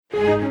The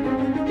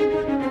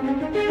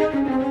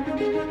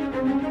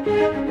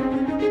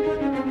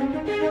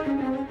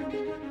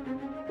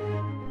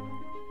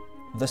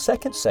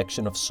second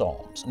section of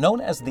Psalms, known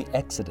as the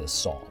Exodus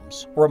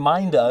Psalms,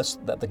 remind us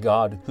that the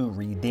God who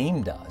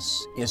redeemed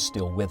us is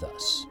still with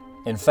us.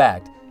 In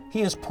fact,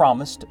 He has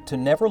promised to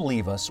never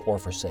leave us or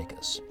forsake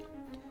us.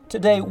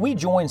 Today, we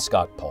join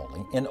Scott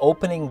Pauley in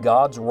opening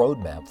God's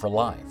roadmap for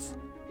life.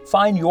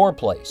 Find your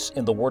place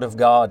in the Word of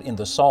God in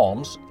the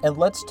Psalms, and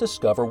let's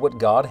discover what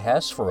God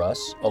has for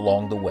us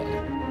along the way.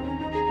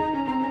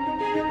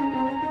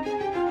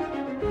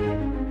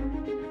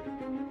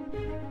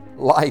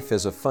 Life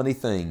is a funny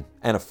thing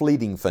and a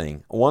fleeting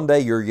thing. One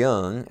day you're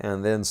young,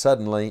 and then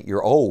suddenly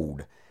you're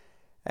old.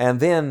 And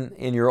then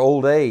in your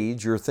old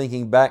age, you're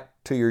thinking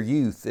back to your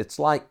youth. It's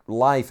like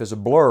life is a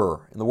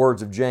blur. In the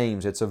words of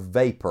James, it's a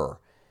vapor.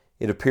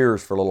 It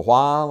appears for a little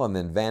while and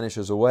then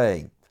vanishes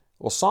away.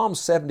 Well, Psalm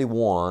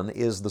 71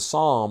 is the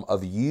psalm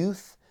of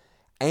youth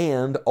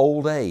and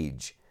old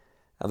age.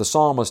 Now, the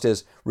psalmist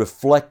is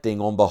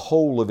reflecting on the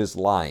whole of his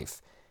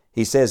life.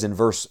 He says in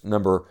verse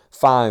number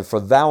 5,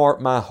 "For Thou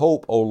art my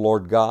hope, O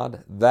Lord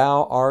God,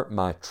 Thou art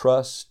my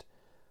trust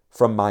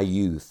from my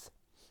youth.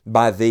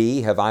 By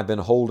Thee have I been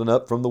holden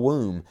up from the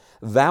womb.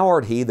 Thou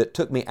art He that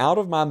took me out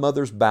of my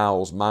mother's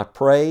bowels. My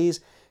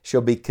praise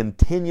shall be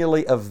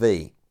continually of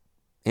Thee."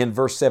 In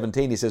verse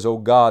 17 he says, "O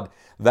God,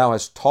 Thou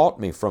hast taught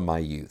me from my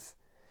youth,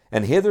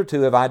 and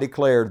hitherto have I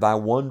declared Thy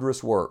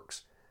wondrous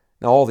works."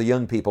 Now all the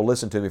young people,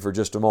 listen to me for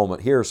just a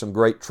moment. Here are some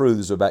great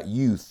truths about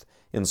youth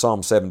in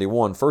Psalm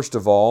 71. First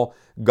of all,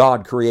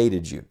 God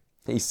created you.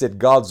 He said,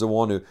 God's the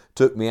one who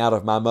took me out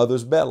of my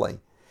mother's belly.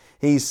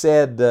 He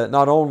said,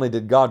 not only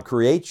did God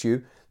create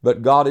you,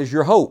 but God is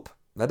your hope.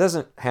 That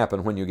doesn't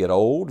happen when you get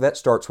old. That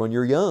starts when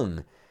you're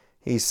young.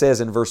 He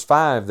says in verse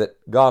 5 that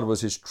God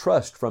was His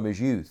trust from His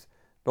youth.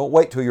 Don't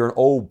wait till you're an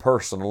old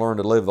person to learn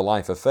to live the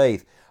life of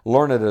faith.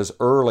 Learn it as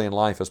early in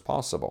life as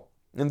possible.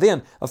 And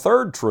then a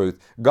third truth,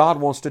 God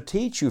wants to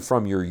teach you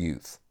from your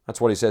youth. That's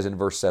what He says in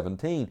verse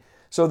 17.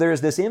 So there is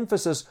this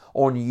emphasis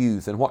on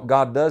youth and what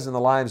God does in the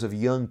lives of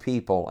young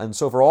people. And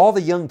so for all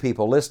the young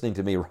people listening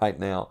to me right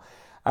now,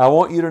 I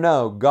want you to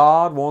know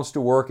God wants to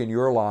work in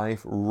your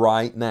life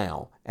right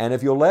now. And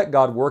if you'll let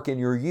God work in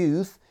your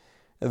youth,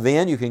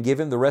 then you can give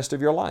Him the rest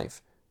of your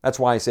life. That's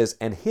why He says,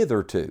 "and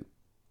hitherto."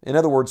 In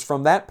other words,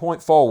 from that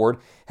point forward,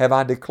 have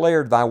I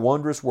declared Thy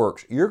wondrous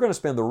works. You're going to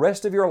spend the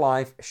rest of your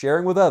life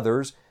sharing with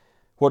others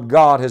what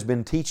God has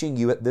been teaching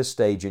you at this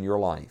stage in your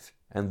life.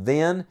 And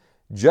then,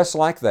 just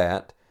like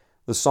that,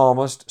 the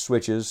psalmist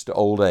switches to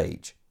old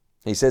age.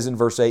 He says in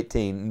verse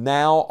 18,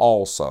 "Now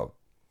also,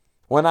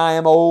 when I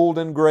am old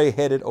and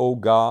gray-headed, O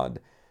God,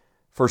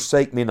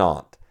 forsake me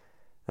not,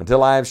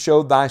 until I have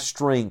showed Thy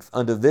strength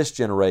unto this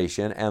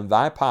generation, and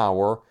Thy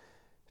power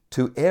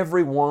to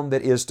every one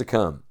that is to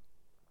come."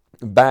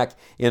 Back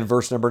in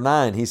verse number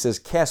 9, he says,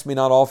 "Cast me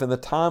not off in the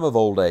time of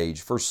old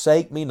age,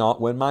 forsake me not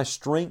when my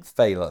strength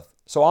faileth."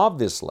 So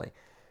obviously,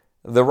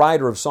 the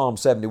writer of Psalm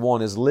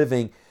 71 is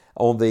living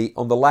on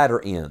the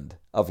latter end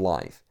of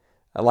life.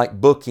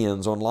 Like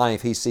bookends on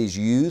life, he sees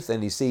youth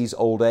and he sees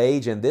old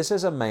age, and this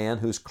is a man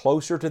who's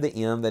closer to the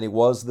end than he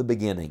was the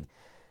beginning.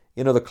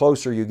 You know, the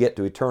closer you get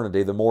to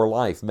eternity, the more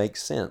life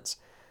makes sense.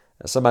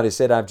 Somebody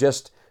said, "I've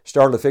just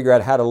started to figure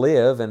out how to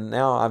live, and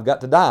now I've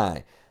got to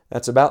die."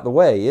 That's about the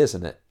way,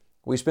 isn't it?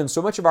 We spend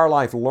so much of our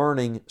life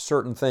learning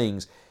certain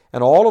things,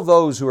 and all of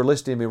those who are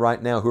listening to me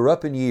right now, who are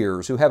up in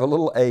years, who have a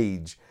little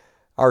age,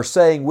 are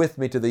saying with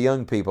me to the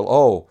young people,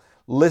 "Oh,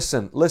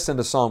 listen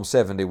to Psalm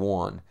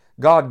 71.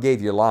 God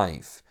gave you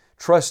life.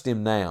 Trust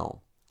Him now.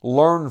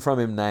 Learn from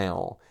Him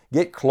now.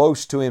 Get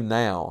close to Him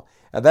now.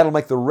 And that'll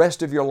make the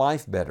rest of your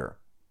life better."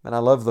 And I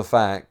love the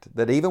fact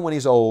that even when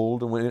he's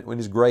old and when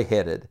he's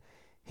gray-headed,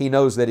 he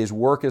knows that his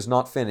work is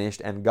not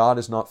finished and God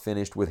is not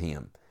finished with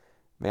him.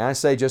 May I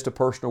say just a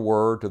personal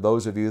word to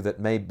those of you that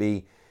may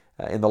be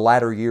in the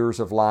latter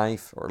years of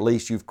life, or at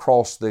least you've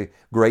crossed the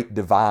great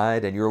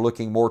divide and you're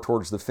looking more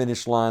towards the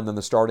finish line than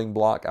the starting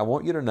block. I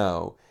want you to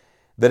know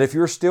that if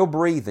you're still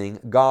breathing,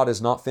 God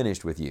is not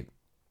finished with you.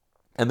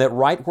 And that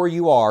right where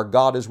you are,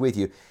 God is with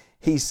you.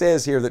 He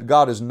says here that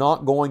God is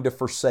not going to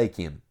forsake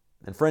him.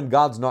 And friend,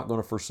 God's not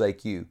going to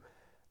forsake you.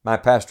 My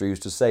pastor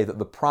used to say that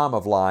the prime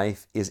of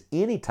life is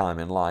any time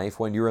in life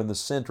when you're in the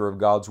center of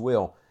God's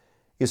will.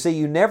 You see,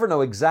 you never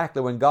know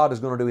exactly when God is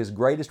going to do His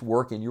greatest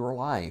work in your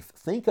life.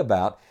 Think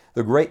about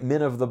the great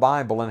men of the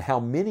Bible and how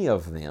many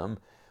of them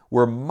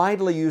were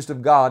mightily used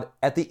of God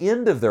at the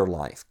end of their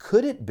life.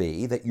 Could it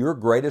be that your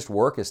greatest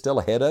work is still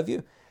ahead of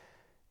you?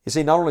 You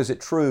see, not only is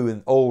it true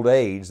in old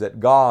age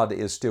that God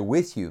is still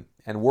with you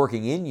and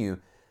working in you,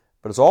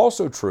 but it's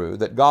also true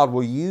that God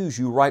will use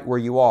you right where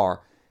you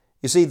are.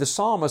 You see, the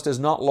psalmist has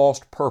not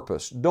lost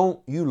purpose. Don't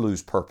you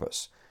lose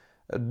purpose.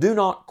 Do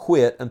not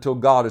quit until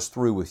God is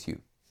through with you.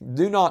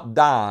 Do not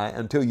die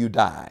until you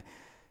die.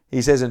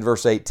 He says in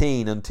verse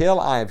 18, "Until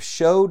I have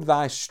showed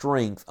Thy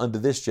strength unto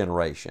this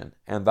generation,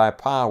 and Thy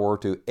power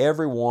to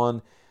every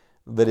one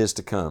that is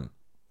to come."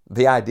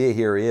 The idea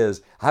here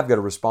is, I've got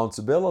a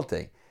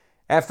responsibility.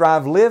 After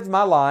I've lived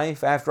my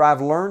life, after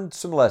I've learned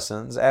some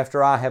lessons,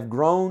 after I have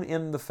grown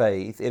in the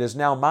faith, it is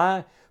now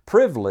my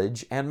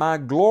privilege and my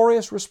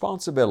glorious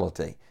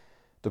responsibility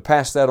to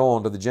pass that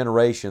on to the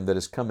generation that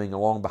is coming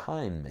along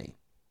behind me.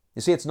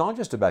 You see, it's not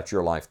just about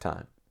your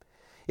lifetime.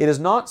 It is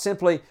not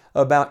simply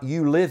about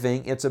you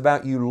living, it's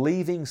about you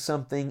leaving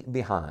something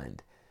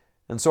behind.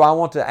 And so I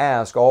want to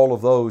ask all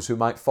of those who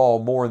might fall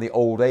more in the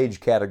old age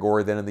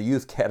category than in the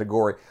youth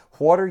category,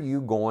 what are you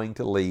going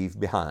to leave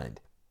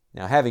behind?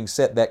 Now, having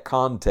set that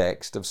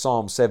context of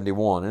Psalm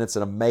 71, and it's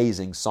an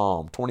amazing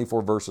psalm,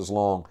 24 verses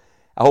long,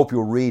 I hope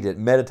you'll read it,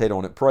 meditate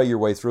on it, pray your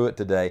way through it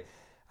today.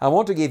 I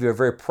want to give you a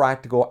very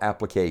practical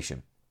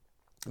application.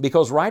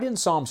 Because right in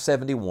Psalm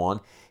 71,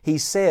 he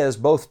says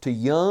both to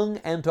young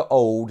and to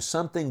old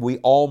something we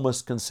all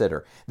must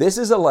consider. This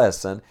is a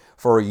lesson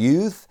for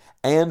youth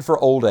and for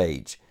old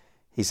age.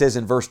 He says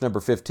in verse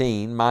number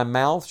 15, "My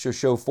mouth shall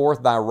show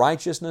forth thy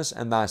righteousness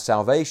and thy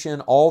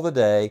salvation all the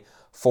day,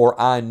 for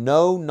I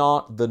know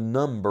not the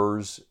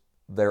numbers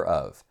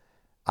thereof."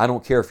 I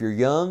don't care if you're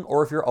young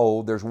or if you're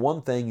old, there's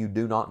one thing you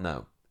do not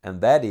know,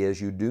 and that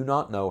is you do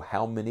not know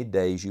how many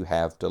days you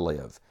have to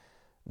live.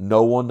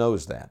 No one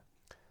knows that.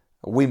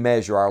 We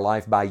measure our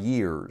life by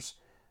years,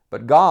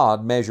 but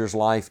God measures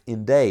life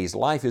in days.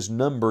 Life is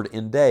numbered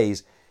in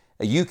days.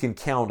 You can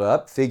count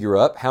up, figure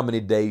up how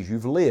many days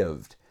you've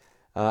lived.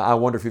 I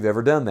wonder if you've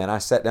ever done that. I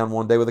sat down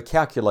one day with a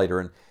calculator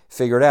and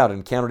figured out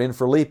and counted in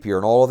for leap year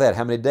and all of that,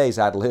 how many days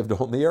I'd lived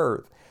on the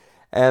earth.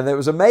 And it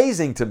was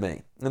amazing to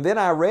me. And then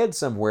I read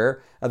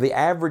somewhere the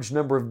average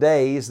number of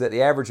days that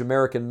the average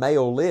American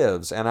male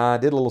lives, and I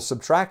did a little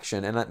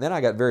subtraction, and then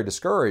I got very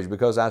discouraged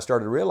because I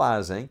started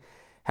realizing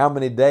how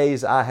many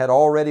days I had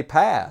already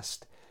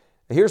passed.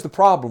 Here's the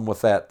problem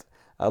with that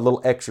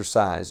little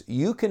exercise.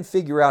 You can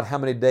figure out how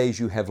many days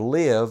you have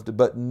lived,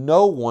 but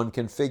no one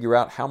can figure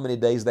out how many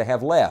days they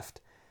have left.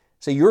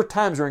 See, your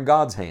times are in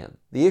God's hand.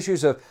 The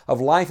issues of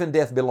life and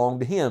death belong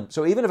to Him.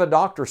 So even if a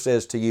doctor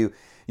says to you,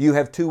 you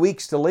have 2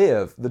 weeks to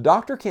live, the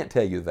doctor can't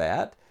tell you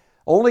that.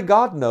 Only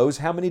God knows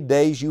how many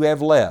days you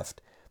have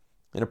left.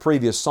 In a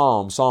previous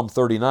psalm, Psalm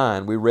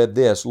 39, we read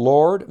this,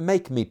 "Lord,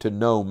 make me to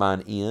know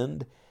mine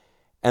end,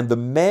 and the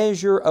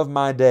measure of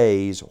my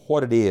days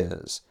what it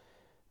is,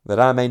 that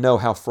I may know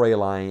how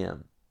frail I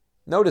am."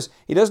 Notice,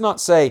 he does not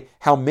say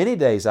how many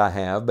days I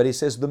have, but he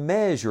says the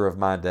measure of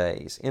my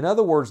days. In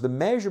other words, the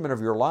measurement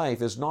of your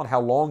life is not how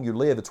long you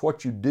live, it's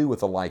what you do with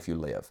the life you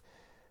live.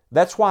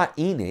 That's why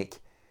Enoch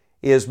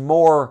is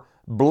more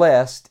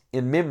blessed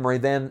in memory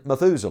than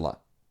Methuselah.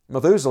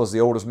 Methuselah is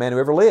the oldest man who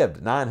ever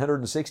lived,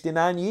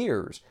 969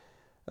 years.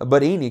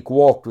 But Enoch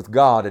walked with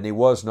God, and he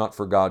was not,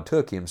 for God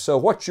took him. So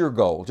what's your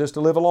goal? Just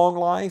to live a long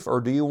life, or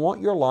do you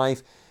want your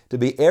life to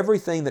be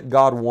everything that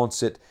God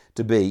wants it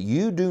to be?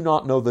 You do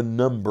not know the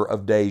number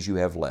of days you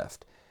have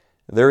left.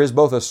 There is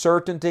both a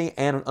certainty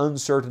and an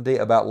uncertainty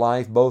about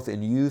life, both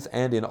in youth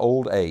and in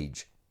old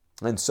age.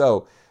 And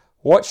so,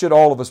 what should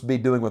all of us be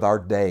doing with our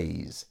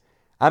days?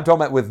 I'm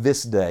talking about with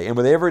this day, and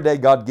with every day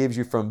God gives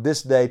you from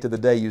this day to the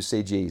day you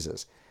see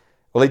Jesus.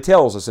 Well, He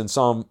tells us in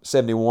Psalm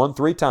 71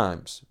 3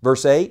 times.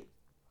 Verse 8,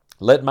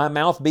 "Let my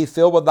mouth be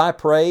filled with thy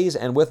praise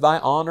and with thy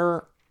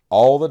honor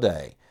all the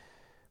day."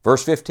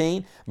 Verse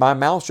 15, "My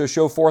mouth shall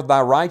show forth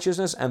thy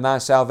righteousness and thy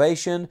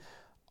salvation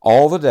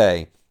all the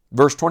day."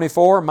 Verse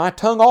 24, "My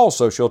tongue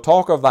also shall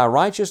talk of thy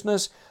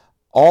righteousness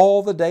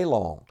all the day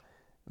long."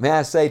 May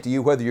I say to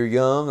you, whether you're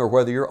young or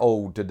whether you're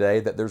old today,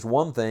 that there's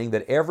one thing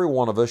that every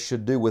one of us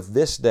should do with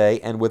this day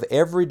and with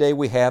every day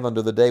we have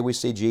until the day we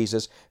see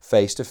Jesus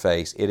face to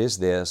face. It is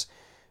this: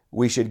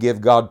 we should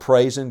give God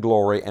praise and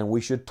glory, and we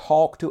should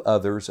talk to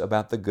others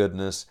about the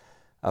goodness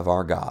of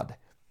our God.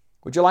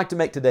 Would you like to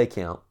make today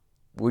count?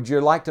 Would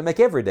you like to make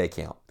every day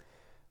count?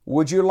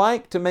 Would you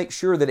like to make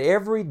sure that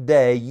every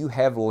day you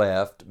have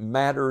left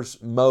matters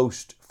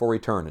most for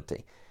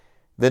eternity?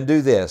 Then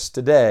do this.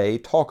 Today,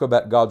 talk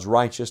about God's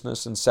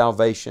righteousness and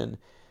salvation,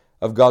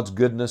 of God's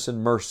goodness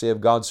and mercy,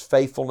 of God's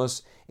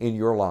faithfulness in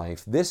your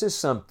life. This is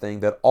something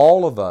that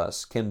all of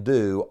us can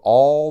do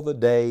all the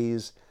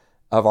days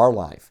of our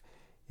life.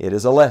 It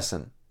is a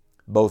lesson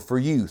both for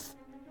youth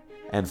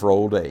and for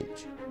old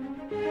age.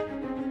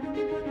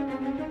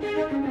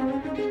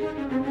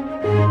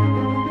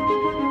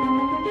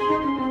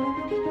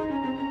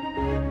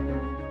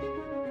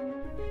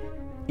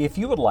 If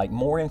you would like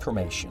more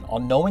information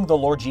on knowing the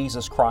Lord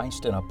Jesus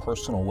Christ in a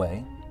personal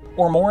way,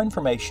 or more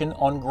information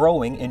on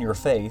growing in your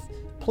faith,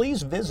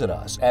 please visit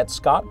us at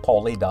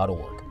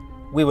scottpauley.org.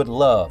 We would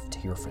love to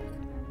hear from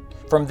you.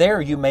 From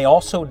there, you may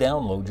also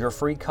download your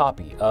free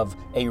copy of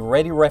A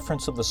Ready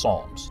Reference of the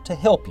Psalms to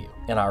help you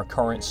in our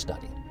current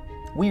study.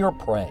 We are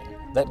praying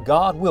that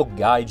God will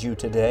guide you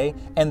today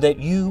and that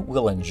you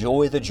will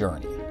enjoy the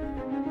journey.